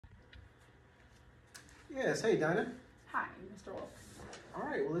Yes, hey Dinah. Hi, Mr. Wolf. All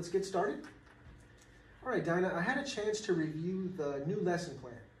right, well, let's get started. All right, Dinah, I had a chance to review the new lesson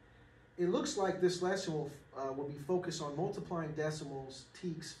plan. It looks like this lesson will be focused on multiplying decimals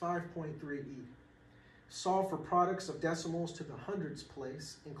TEKS 5.3e. Solve for products of decimals to the hundredths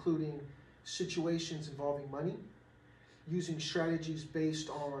place, including situations involving money, using strategies based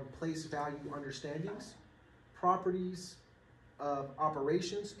on place value understandings, properties of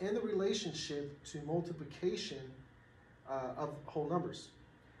operations, and the relationship to multiplication of whole numbers.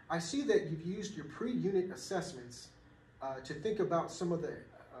 I see that you've used your pre-unit assessments to think about some of the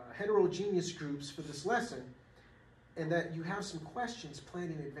heterogeneous groups for this lesson, and that you have some questions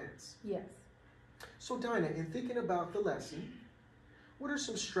planned in advance. Yes. So Dinah, in thinking about the lesson, what are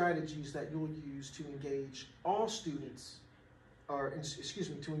some strategies that you'll use to engage all students,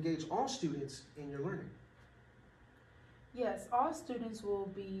 to engage all students in your learning? Yes, all students will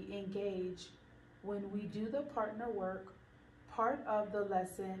be engaged when we do the partner work, part of the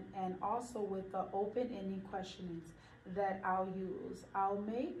lesson, and also with the open-ended questionings that I'll use. I'll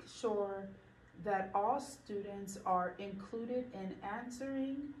make sure that all students are included in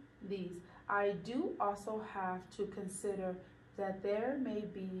answering these. I do also have to consider that there may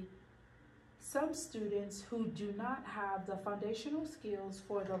be some students who do not have the foundational skills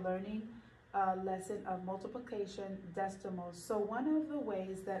for the learning lesson of multiplication decimals. So one of the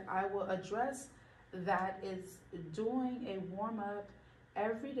ways that I will address that is doing a warm-up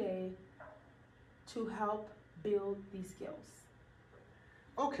every day to help build these skills.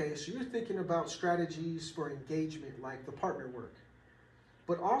 Okay, so you're thinking about strategies for engagement like the partner work,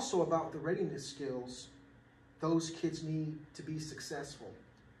 but also about the readiness skills those kids need to be successful.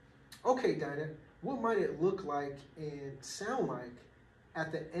 Okay, Dinah, what might it look like and sound like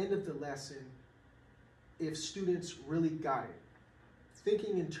at the end of the lesson if students really got it?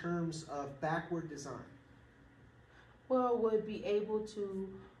 Thinking in terms of backward design. Well, would be able to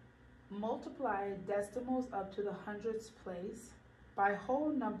multiply decimals up to the hundredths place by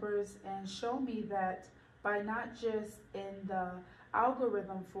whole numbers and show me that by not just in the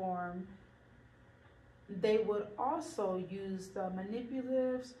algorithm form, they would also use the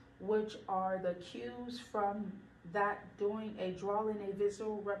manipulatives, which are the cues from that doing a drawing a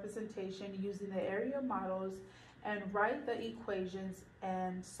visual representation using the area models and write the equations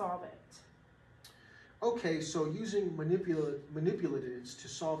and solve it. Okay, so using manipulatives to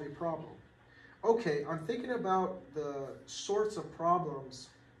solve a problem. Okay, I'm thinking about the sorts of problems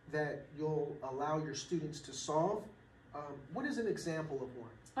that you'll allow your students to solve. What is an example of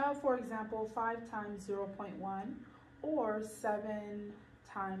one? For example, 5 times 0.1 or 7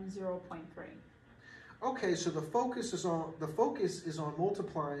 times 0.3. Okay, so the focus is on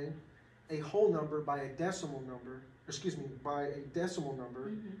multiplying a whole number by a decimal number,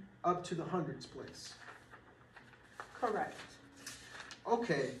 up to the hundredths place. Correct.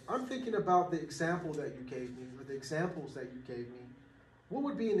 Okay, I'm thinking about the example that you gave me, or the examples that you gave me. What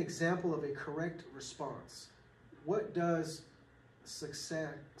would be an example of a correct response? What does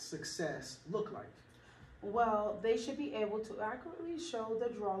success look like? Well, they should be able to accurately show the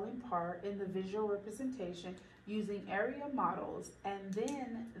drawing part in the visual representation using area models and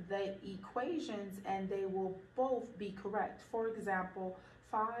then the equations, and they will both be correct. For example,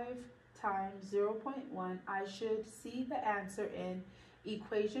 5 times 0.1, I should see the answer in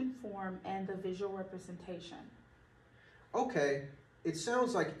equation form and the visual representation. Okay, it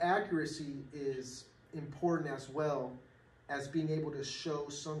sounds like accuracy is important as well as being able to show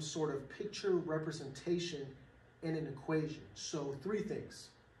some sort of picture representation in an equation. So 3 things.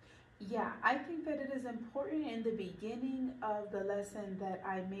 Yeah, I think that it is important in the beginning of the lesson that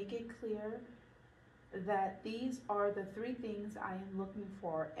I make it clear that these are the 3 things I am looking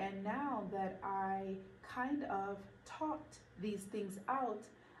for. And now that I kind of talked these things out,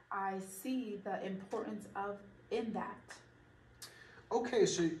 I see the importance of in that. Okay,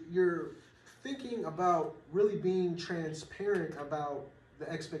 so you're thinking about really being transparent about the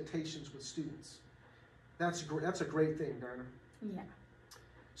expectations with students. That's a great thing, Dinah. Yeah.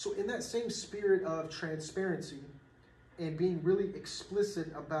 So in that same spirit of transparency and being really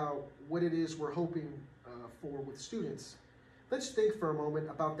explicit about what it is we're hoping for with students, let's think for a moment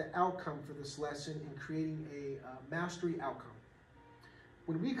about the outcome for this lesson in creating a mastery outcome.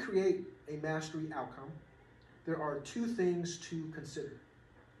 When we create a mastery outcome, there are 2 things to consider.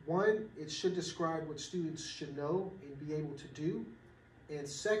 1, it should describe what students should know and be able to do. And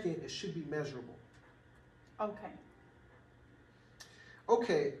 2nd, it should be measurable. Okay.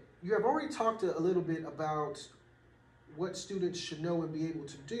 Okay, you have already talked a little bit about what students should know and be able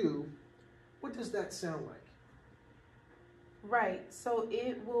to do. What does that sound like? Right, so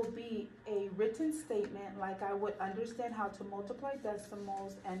it will be a written statement like I would understand how to multiply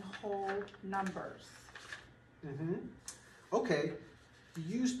decimals and whole numbers. Mm-hmm. Okay,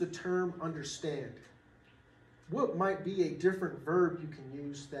 you use the term understand. What might be a different verb you can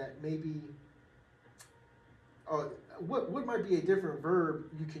use that maybe, uh, what might be a different verb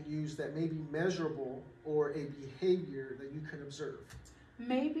you can use that may be measurable or a behavior that you can observe?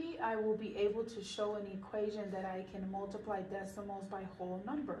 Maybe I will be able to show an equation that I can multiply decimals by whole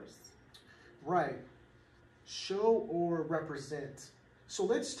numbers. Right. Show or represent. So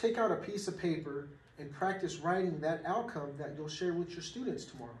let's take out a piece of paper and practice writing that outcome that you'll share with your students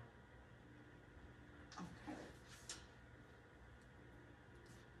tomorrow. Okay.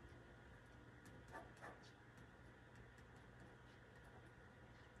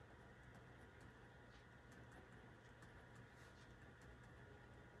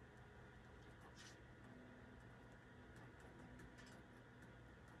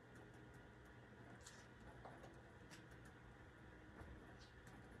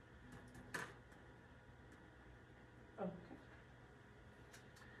 Okay.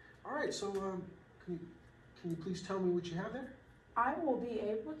 All right, so can you please tell me what you have there? I will be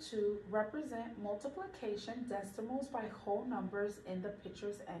able to represent multiplication decimals by whole numbers in the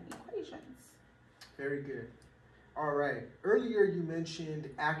pictures and equations. Very good. All right, earlier you mentioned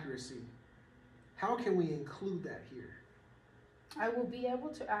accuracy. How can we include that here? I will be able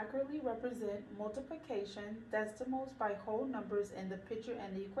to accurately represent multiplication decimals by whole numbers in the picture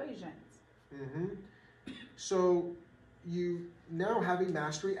and the equations. Mm-hmm. So you now have a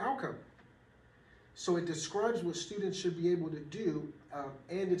mastery outcome. So it describes what students should be able to do,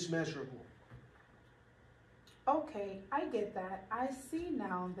 and it's measurable. Okay, I get that. I see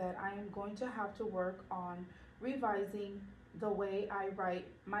now that I am going to have to work on revising the way I write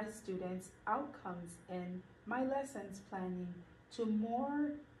my students' outcomes in my lessons planning to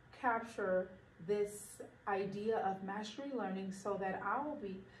more capture this idea of mastery learning so that I'll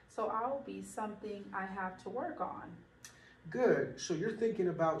be something I have to work on. Good. So you're thinking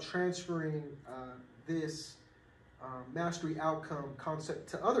about transferring this mastery outcome concept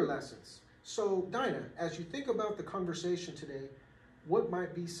to other lessons. So Dinah, as you think about the conversation today, what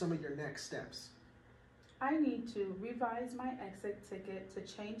might be some of your next steps? I need to revise my exit ticket to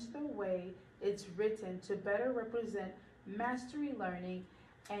change the way it's written to better represent mastery learning.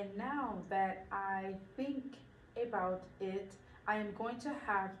 And now that I think about it, I am going to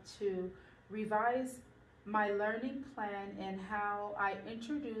have to revise my learning plan and how I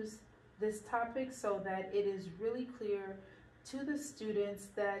introduce this topic so that it is really clear to the students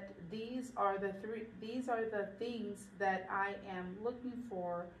that these are the things that I am looking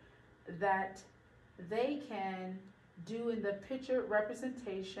for that they can do in the picture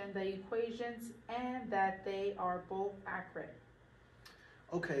representation, the equations, and that they are both accurate.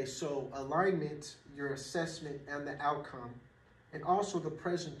 Okay, so alignment, your assessment, and the outcome, and also the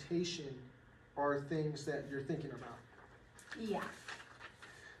presentation are things that you're thinking about. Yeah.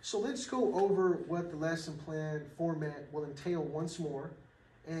 So let's go over what the lesson plan format will entail once more,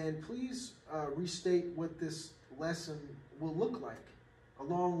 and please restate what this lesson will look like,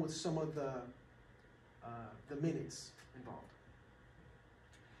 along with some of the minutes involved.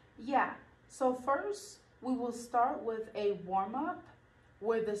 Yeah. So first, we will start with a warm-up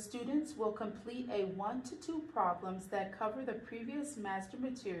where the students will complete a 1 to 2 problems that cover the previous master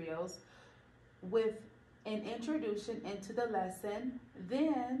materials with an introduction into the lesson.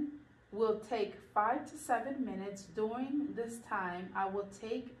 Then we'll take 5 to 7 minutes. During this time, I will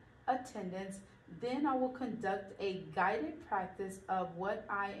take attendance. Then I will conduct a guided practice of what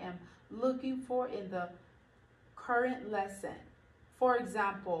I am looking for in the current lesson. For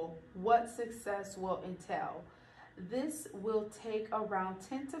example, what success will entail. This will take around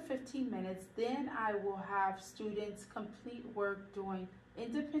 10 to 15 minutes. Then I will have students complete work doing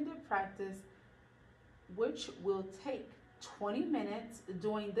independent practice, which will take 20 minutes.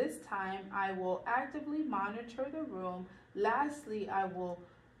 During this time, I will actively monitor the room. Lastly, I will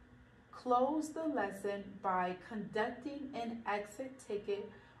close the lesson by conducting an exit ticket,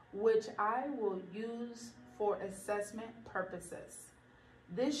 which I will use for assessment purposes.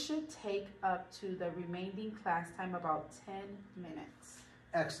 This should take up to the remaining class time about 10 minutes.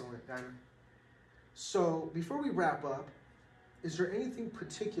 Excellent, Dinah. So before we wrap up, is there anything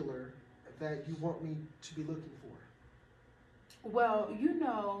particular that you want me to be looking for? Well,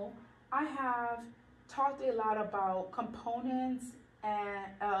 I have talked a lot about components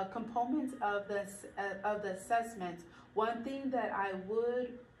and components of the assessments. One thing that I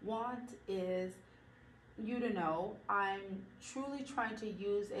would want is you to know I'm truly trying to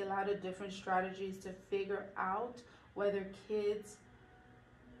use a lot of different strategies to figure out whether kids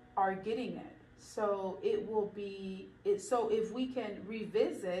are getting it. So it will be, so if we can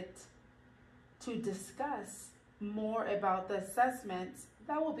revisit to discuss more about the assessments,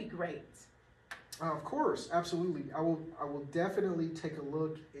 that will be great. Of course, absolutely. I will definitely take a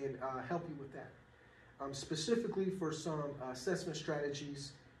look and help you with that. Specifically for some assessment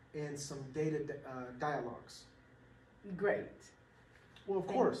strategies and some data dialogues. Great. Well, of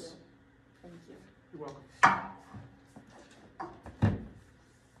Thank course. you. Thank you. You're welcome.